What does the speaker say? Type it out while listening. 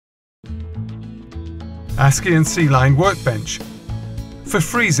ASKION C-line workbench for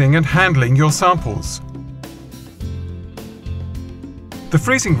freezing and handling your samples. The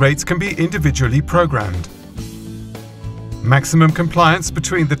freezing rates can be individually programmed. Maximum compliance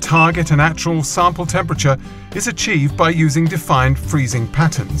between the target and actual sample temperature is achieved by using defined freezing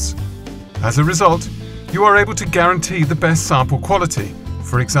patterns. As a result, you are able to guarantee the best sample quality,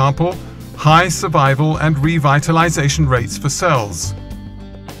 for example, high survival and revitalization rates for cells.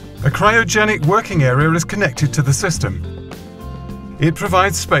 A cryogenic working area is connected to the system. It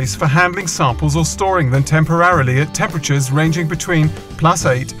provides space for handling samples or storing them temporarily at temperatures ranging between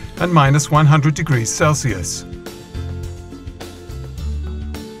 +8 and -100 degrees Celsius.